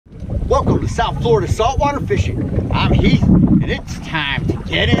to South Florida saltwater fishing. I'm Heath, and it's time to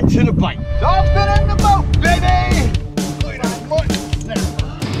get into the bite. Dolphin in the boat, baby! Look at that foot. There.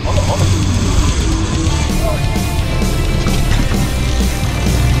 Hold on.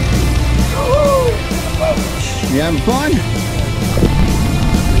 You having fun?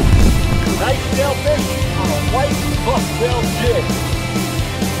 Nice tail fish on a white buff-tail jig.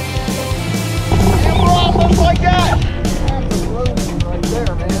 And we're almost like that. That's a rosie right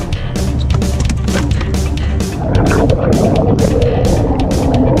there, man.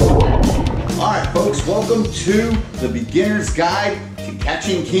 Alright folks, welcome to the Beginner's Guide to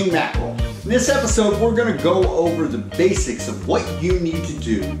Catching King Mackerel. In this episode, we're going to go over the basics of what you need to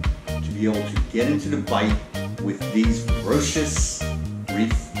do to be able to get into the bite with these voracious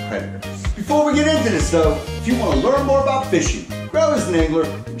reef predators. Before we get into this though, if you want to learn more about fishing, grow as an angler,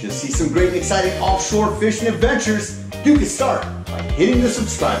 and just see some great and exciting offshore fishing adventures, you can start by hitting the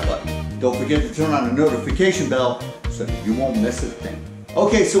subscribe button. Don't forget to turn on the notification bell so that you won't miss a thing.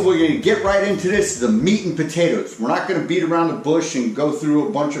 Okay, so we're going to get right into this, the meat and potatoes. We're not going to beat around the bush and go through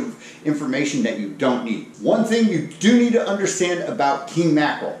a bunch of information that you don't need. One thing you do need to understand about king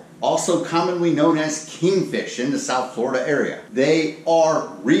mackerel, also commonly known as kingfish in the South Florida area. They are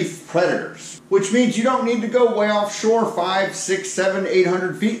reef predators, which means you don't need to go way offshore 5, 6, 7,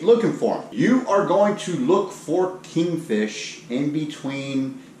 800 feet looking for them. You are going to look for kingfish in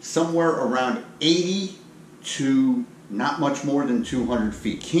between somewhere around 80 to not much more than 200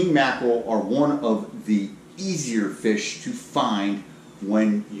 feet. King mackerel are one of the easier fish to find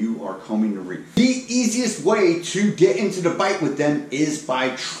when you are combing the reef. The easiest way to get into the bite with them is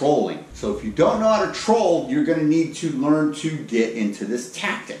by trolling. So if you don't know how to troll, you're going to need to learn to get into this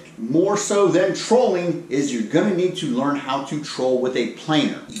tactic. More so than trolling is you're going to need to learn how to troll with a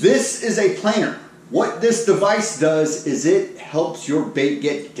planer. This is a planer. What this device does is it helps your bait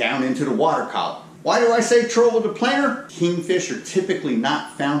get down into the water column. Why do I say troll with a planer? Kingfish are typically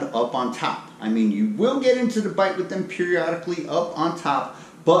not found up on top. I mean, you will get into the bite with them periodically up on top,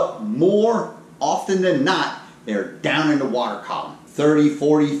 but more often than not, they're down in the water column. 30,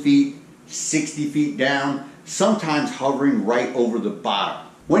 40 feet, 60 feet down, sometimes hovering right over the bottom.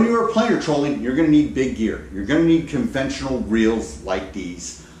 When you're planer trolling, you're gonna need big gear. You're gonna need conventional reels like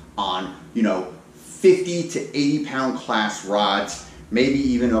these on, 50 to 80 pound class rods, maybe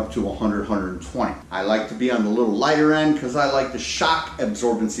even up to 100, 120. I like to be on the little lighter end because I like the shock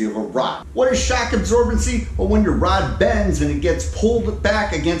absorbency of a rod. What is shock absorbency? Well, when your rod bends and it gets pulled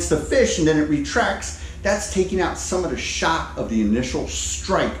back against the fish and then it retracts, that's taking out some of the shock of the initial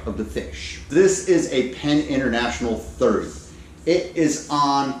strike of the fish. This is a Penn International 30. It is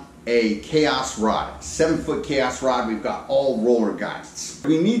on a chaos rod, 7-foot chaos rod. We've got all roller guides.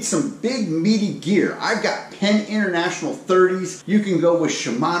 We need some big meaty gear. I've got Penn International 30s. You can go with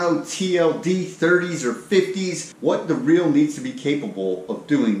Shimano TLD 30s or 50s. What the reel needs to be capable of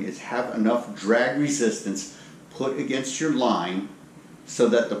doing is have enough drag resistance put against your line so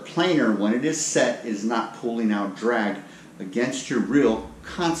that the planer, when it is set, is not pulling out drag against your reel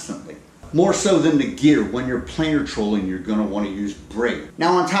constantly. More so than the gear, when you're planer trolling, you're going to want to use braid.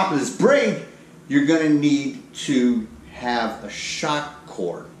 Now on top of this braid, you're going to need to have a shock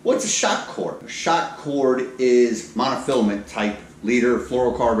cord. What's a shock cord? A shock cord is monofilament type leader,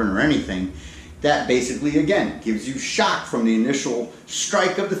 fluorocarbon, or anything that basically, again, gives you shock from the initial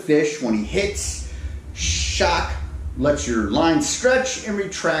strike of the fish. When he hits, shock lets your line stretch and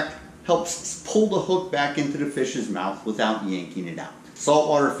retract, helps pull the hook back into the fish's mouth without yanking it out.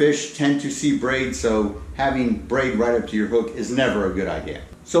 Saltwater fish tend to see braid, so having braid right up to your hook is never a good idea.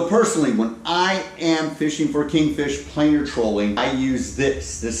 So personally, when I am fishing for kingfish planer trolling, I use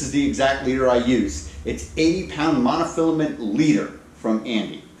this. This is the exact leader I use. It's 80 pound monofilament leader from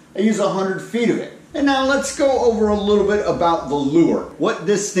Andy. I use 100 feet of it. And now let's go over a little bit about the lure. What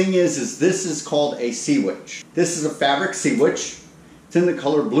this thing is this is called a sea witch. This is a fabric sea witch. It's in the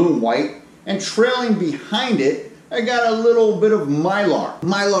color blue and white, and trailing behind it, I got a little bit of mylar.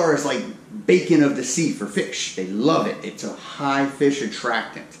 Mylar is like bacon of the sea for fish. They love it. It's a high fish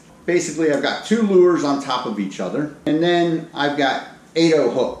attractant. Basically, I've got 2 lures on top of each other, and then I've got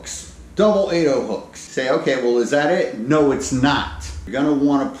 8-0 hooks, double 8-0 hooks. Say, okay, well, is that it? No, it's not. You're gonna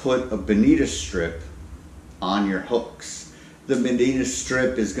wanna put a bonita strip on your hooks. The bonita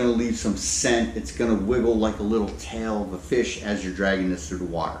strip is going to leave some scent. It's going to wiggle like a little tail of a fish as you're dragging this through the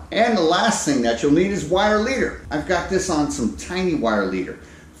water. And the last thing that you'll need is wire leader. I've got this on some tiny wire leader,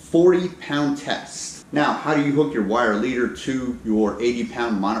 40 pound test. Now, how do you hook your wire leader to your 80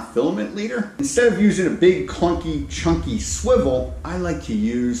 pound monofilament leader? Instead of using a big clunky chunky swivel, I like to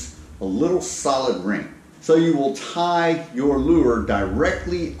use a little solid ring. So you will tie your lure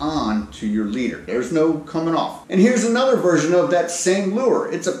directly onto your leader. There's no coming off. And here's another version of that same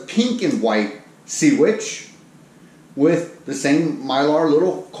lure. It's a pink and white sea witch with the same mylar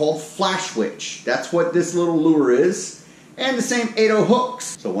little called flash witch. That's what this little lure is. And the same 8/0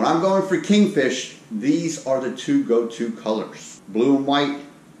 hooks. So when I'm going for kingfish, these are the two go-to colors. Blue and white,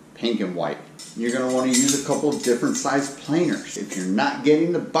 pink and white. You're going to want to use a couple of different size planers. If you're not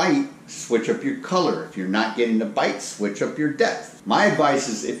getting the bite, switch up your color. If you're not getting the bite, switch up your depth. My advice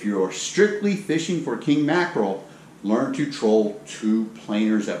is if you're strictly fishing for king mackerel, learn to troll 2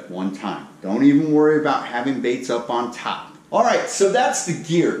 planers at one time. Don't even worry about having baits up on top. Alright, so that's the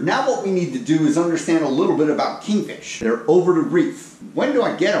gear. Now what we need to do is understand a little bit about kingfish. They're over the reef. When do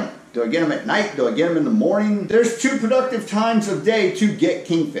I get them? Do I get them at night? Do I get them in the morning? There's 2 productive times of day to get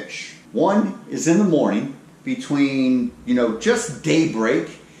kingfish. One is in the morning between, just daybreak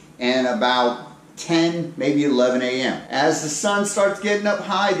and about 10, maybe 11 a.m. As the sun starts getting up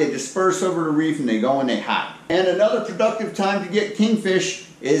high, they disperse over the reef and they go and they hide. And another productive time to get kingfish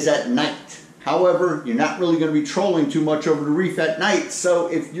is at night. However, you're not really going to be trolling too much over the reef at night, so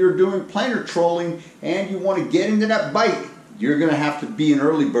if you're doing planer trolling and you want to get into that bite, you're going to have to be an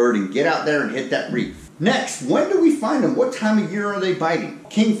early bird and get out there and hit that reef. Next, when do we find them? What time of year are they biting?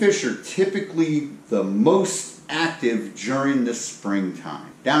 Kingfish are typically the most active during the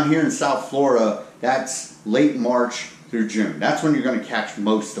springtime. Down here in South Florida, that's late March through June. That's when you're going to catch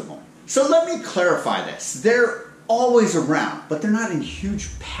most of them. So let me clarify this. They're always around, but they're not in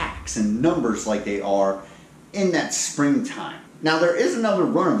huge packs and numbers like they are in that springtime. Now there is another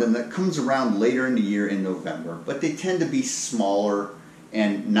run of them that comes around later in the year in November, but they tend to be smaller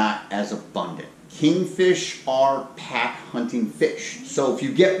and not as abundant. Kingfish are pack hunting fish. So if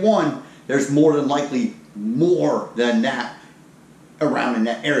you get one, there's more than likely more than that around in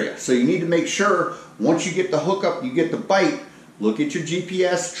that area. So you need to make sure once you get the hookup, you get the bite, look at your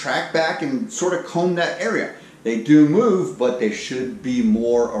GPS, track back, and sort of comb that area. They do move, but they should be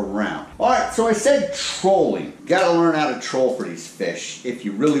more around. All right, so I said trolling. You gotta learn how to troll for these fish if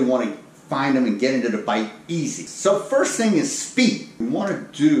you really want to find them and get into the bite easy. So first thing is speed. We want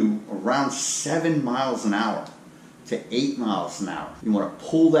to do around 7 miles an hour to 8 miles an hour. You want to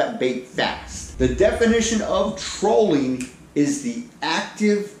pull that bait fast. The definition of trolling is the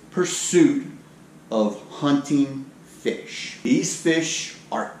active pursuit of hunting fish. These fish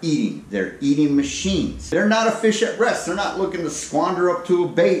are eating. They're eating machines. They're not a fish at rest. They're not looking to squander up to a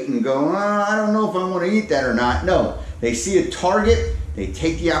bait and go, I don't know if I want to eat that or not. No, they see a target, they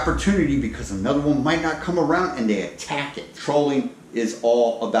take the opportunity because another one might not come around and they attack it. Trolling is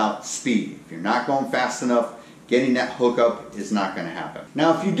all about speed. If you're not going fast enough, getting that hookup is not going to happen.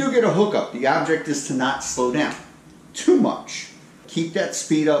 Now, if you do get a hookup, the object is to not slow down too much. Keep that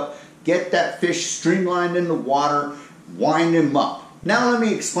speed up, get that fish streamlined in the water, wind him up. Now let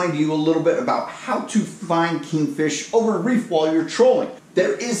me explain to you a little bit about how to find kingfish over a reef while you're trolling.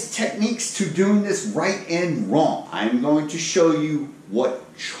 There is techniques to doing this right and wrong. I'm going to show you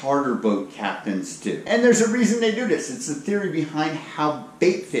what charter boat captains do. And there's a reason they do this. It's the theory behind how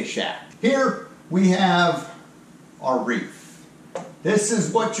bait fish act. Here we have our reef. This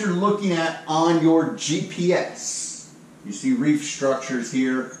is what you're looking at on your GPS. You see reef structures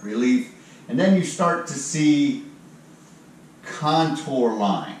here, relief, and then you start to see contour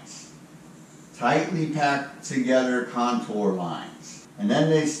lines, tightly packed together contour lines, and then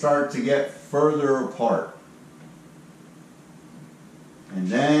they start to get further apart, and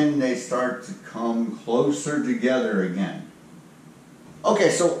then they start to come closer together again. Okay,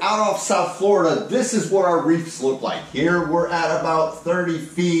 so out off South Florida, this is what our reefs look like. Here we're at about 30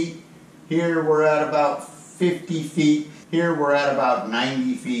 feet, here we're at about 50 feet, here we're at about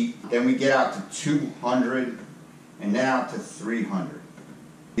 90 feet, then we get out to 200, and then out to 300.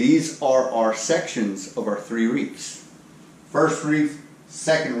 These are our sections of our 3 reefs. First reef,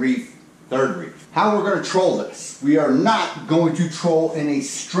 second reef, third reef. How we're going to troll this. We are not going to troll in a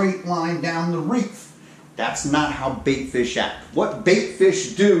straight line down the reef. That's not how bait fish act. What bait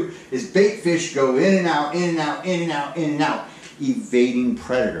fish do is bait fish go in and out, in and out, in and out, in and out, evading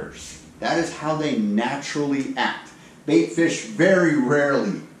predators. That is how they naturally act. Bait fish very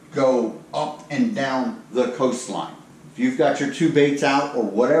rarely go up and down the coastline. If you've got your 2 baits out or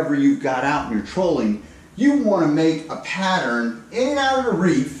whatever you've got out and you're trolling, you want to make a pattern in and out of the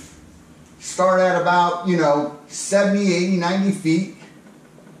reef, start at about, 70, 80, 90 feet,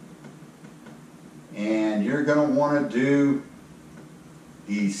 and you're going to want to do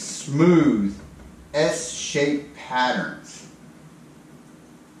these smooth S-shaped patterns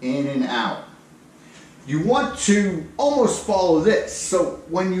in and out. You want to almost follow this. So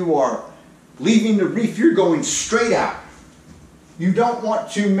when you are leaving the reef, you're going straight out. You don't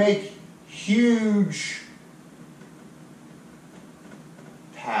want to make huge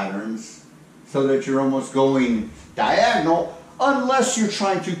patterns so that you're almost going diagonal unless you're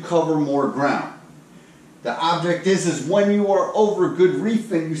trying to cover more ground. The object is when you are over a good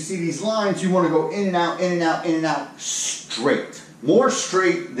reef and you see these lines, you want to go in and out, in and out, in and out, straight. More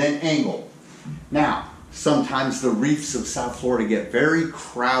straight than angled. Now, sometimes the reefs of South Florida get very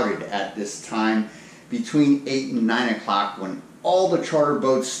crowded at this time between 8 and 9 o'clock when all the charter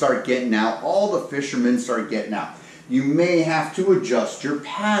boats start getting out, all the fishermen start getting out. You may have to adjust your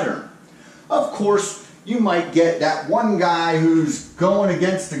pattern. Of course, you might get that one guy who's going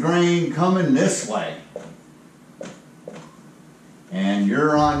against the grain coming this way. And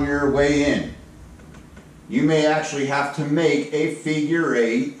you're on your way in. You may actually have to make a figure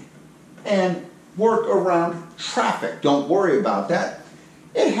 8 and work around traffic. Don't worry about that.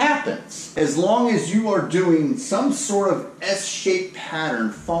 It happens. As long as you are doing some sort of S-shaped pattern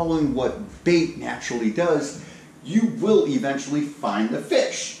following what bait naturally does, you will eventually find the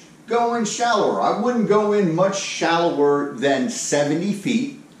fish. Go in shallower. I wouldn't go in much shallower than 70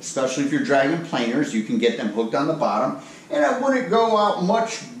 feet, especially if you're dragging planers. You can get them hooked on the bottom. And I wouldn't go out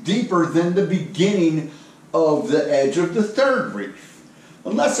much deeper than the beginning of the edge of the third reef.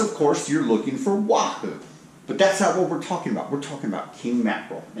 Unless, of course, you're looking for wahoo. But that's not what we're talking about. We're talking about king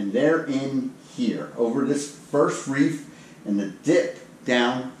mackerel. And they're in here, over this first reef and the dip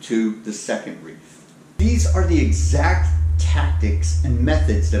down to the second reef. These are the exact tactics and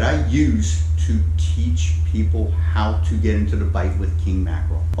methods that I use to teach people how to get into the bite with king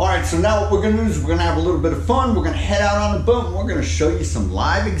mackerel. Alright, so now what we're going to do is we're going to have a little bit of fun. We're going to head out on the boat and we're going to show you some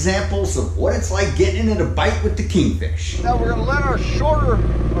live examples of what it's like getting into the bite with the kingfish. Now we're going to let our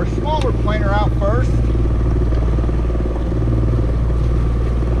smaller planer out first.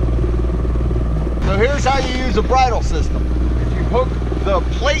 So here's how you use a bridle system. If you hook the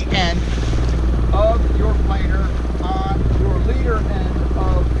plate end of your planer on your leader end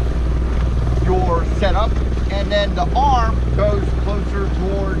of your setup, and then the arm goes closer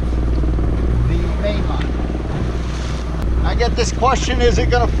towards the main line. I get this question, is it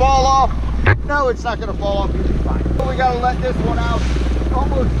going to fall off? No, it's not going to fall off. You'll be fine. So we got to let this one out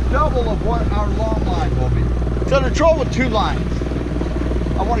almost double of what our long line will be. So to troll with 2 lines,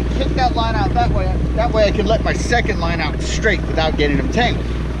 I want to kick that line out that way. That way I can let my second line out straight without getting them tangled.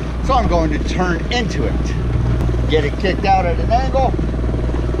 So I'm going to turn into it. Get it kicked out at an angle.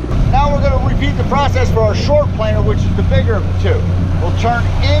 Now we're going to repeat the process for our short planer, which is the bigger of the 2. We'll turn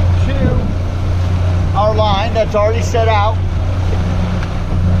into our line that's already set out.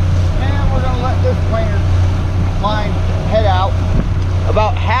 And we're going to let this planer line head out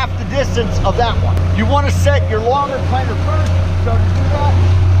about half the distance of that one. You want to set your longer planer first. So to do that,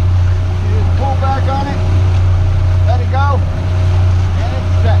 you just pull back on it, let it go, and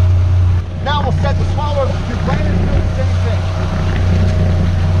it's set. Now we'll set the smaller of the 2 planers, do the same thing.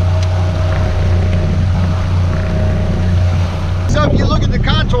 So if you look at the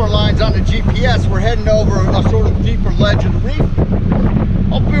contour lines on the GPS, we're heading over a sort of deeper ledge of the reef.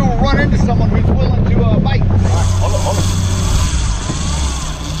 Hopefully we'll run into someone who's willing to bite. All right, hold on.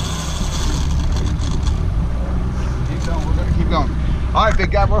 Keep going. All right,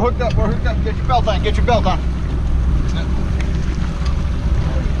 big guy, we're hooked up. Get your belt on. Get your belt on.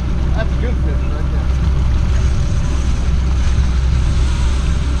 That's a good fish right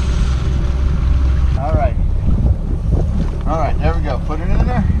there. All right. All right, there we go. Put it in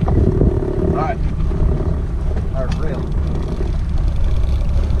there. All right. Our reel.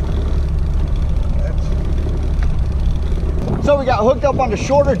 So we got hooked up on the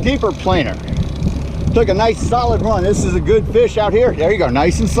shorter, deeper planer. Took a nice solid run. This is a good fish out here. There you go,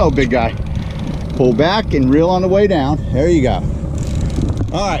 nice and slow, big guy. Pull back and reel on the way down. There you go.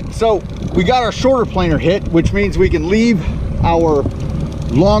 All right, so we got our shorter planer hit, which means we can leave our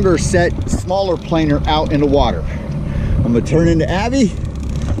longer set, smaller planer out in the water. I'm gonna turn into Abby.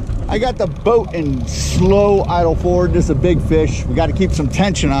 I got the boat in slow idle forward. This is a big fish. We got to keep some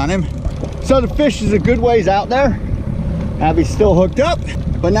tension on him. So the fish is a good ways out there. Abby's still hooked up.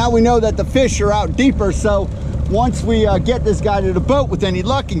 But now we know that the fish are out deeper, so once we get this guy to the boat with any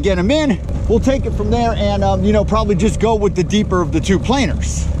luck and get him in, we'll take it from there and, you know, probably just go with the deeper of the 2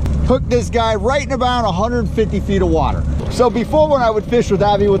 planers. Hook this guy right in about 150 feet of water. So before, when I would fish with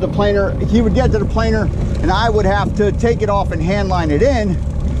Abby with the planer, he would get to the planer and I would have to take it off and hand line it in.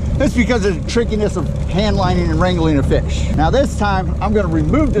 That's because of the trickiness of hand lining and wrangling a fish. Now this time, I'm gonna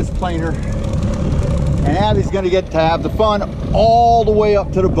remove this planer and Abby's gonna get to have the fun all the way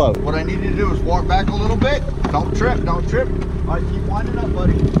up to the boat. What I need you to do is walk back a little bit. Don't trip, don't trip. All right, keep winding up,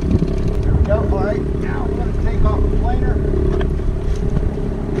 buddy. There we go. All right, now I'm going to take off the planer.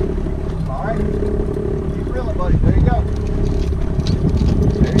 All right, keep reeling, buddy. There you go.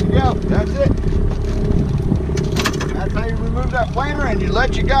 There you go. That's it. That's how you remove that planer and you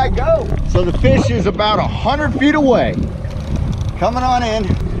let your guy go. So the fish is about 100 feet away. Coming on in.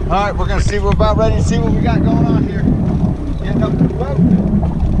 All right, we're going to see. We're about ready to see what we got going on here. Getting up to the boat.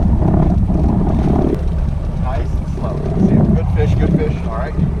 Nice and slow. See, good fish, good fish. All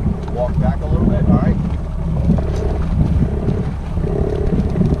right. Walk back a little bit. All right.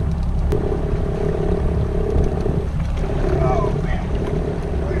 Oh, man.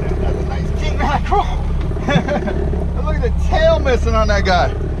 Look at that. That's a nice king mackerel. Look at the tail missing on that guy.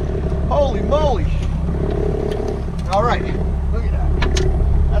 Holy moly. All right. Look at that.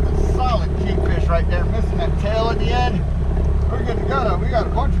 That's a solid kingfish right there. Missing that tail at the end. We're good to go though. We got a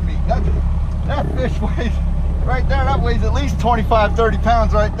bunch of meat. That fish weighs, right there, that weighs at least 25, 30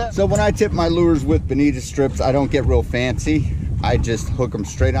 pounds right there. So when I tip my lures with bonita strips, I don't get real fancy. I just hook them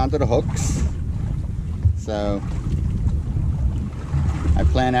straight onto the hooks. So I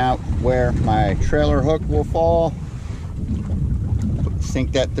plan out where my trailer hook will fall,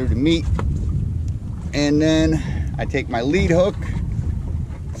 sink that through the meat, and then I take my lead hook,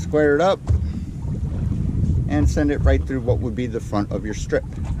 square it up, and send it right through what would be the front of your strip.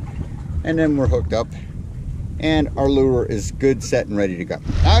 And then we're hooked up and our lure is good, set, and ready to go.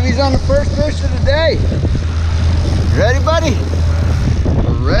 Avi's on the first fish of the day. You ready, buddy?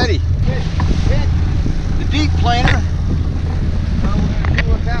 We're ready. Fish hit the deep planer. Now we're going to see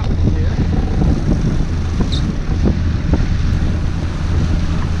what's happening here.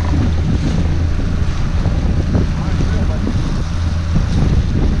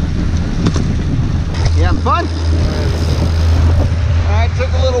 You having fun? All right,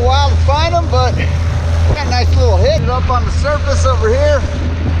 took a little while to find them, but got a nice little hit up on the surface over here.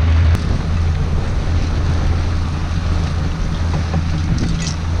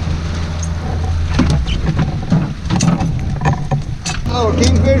 Little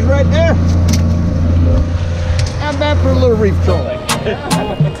kingfish right there. Not bad for a little reef trolling.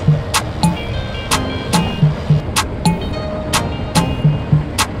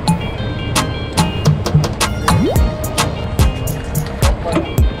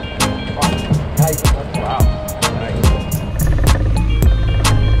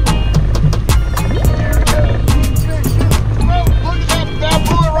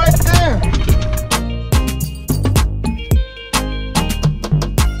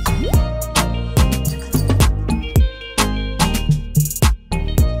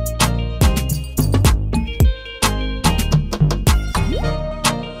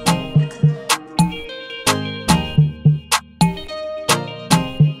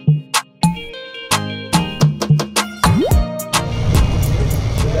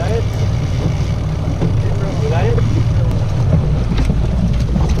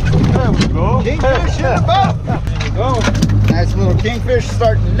 Kingfish in the boat. There you go. Nice little kingfish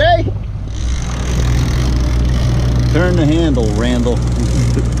starting today. Turn the handle, Randall.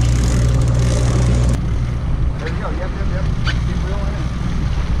 There you go. Yep. Keep reeling in.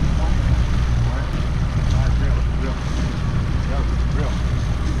 Reel.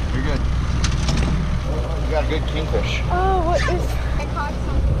 You're good. You got a good kingfish. Oh, what is? I caught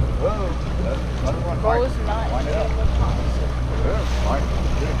something. Whoa. Let it run hard. What was not? Wind it up. Good. All right.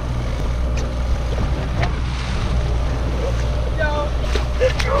 Good.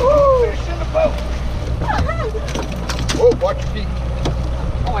 Fish in the boat. Whoa, watch your feet.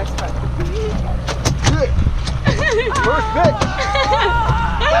 Oh, I stuck. Good. First fish.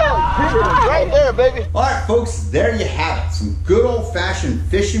 Right there, baby. All right, folks, there you have it. Some good old-fashioned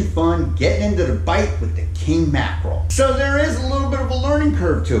fishing fun, getting into the bite with the king mackerel. So there is a little bit of a learning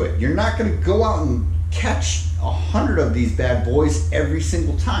curve to it. You're not going to go out and catch 100 of these bad boys every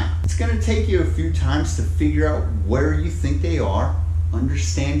single time. It's going to take you a few times to figure out where you think they are,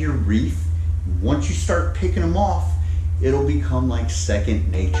 understand your reef. Once you start picking them off, it'll become like second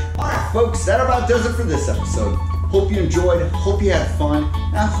nature. All right, folks, that about does it for this episode. Hope you enjoyed, hope you had fun,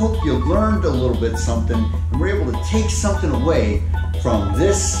 and I hope you learned a little bit something and were able to take something away from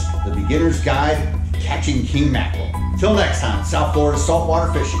this, the beginner's guide to catching king mackerel. Till next time, South Florida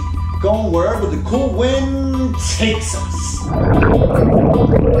saltwater fishing. Going wherever the cool wind takes us.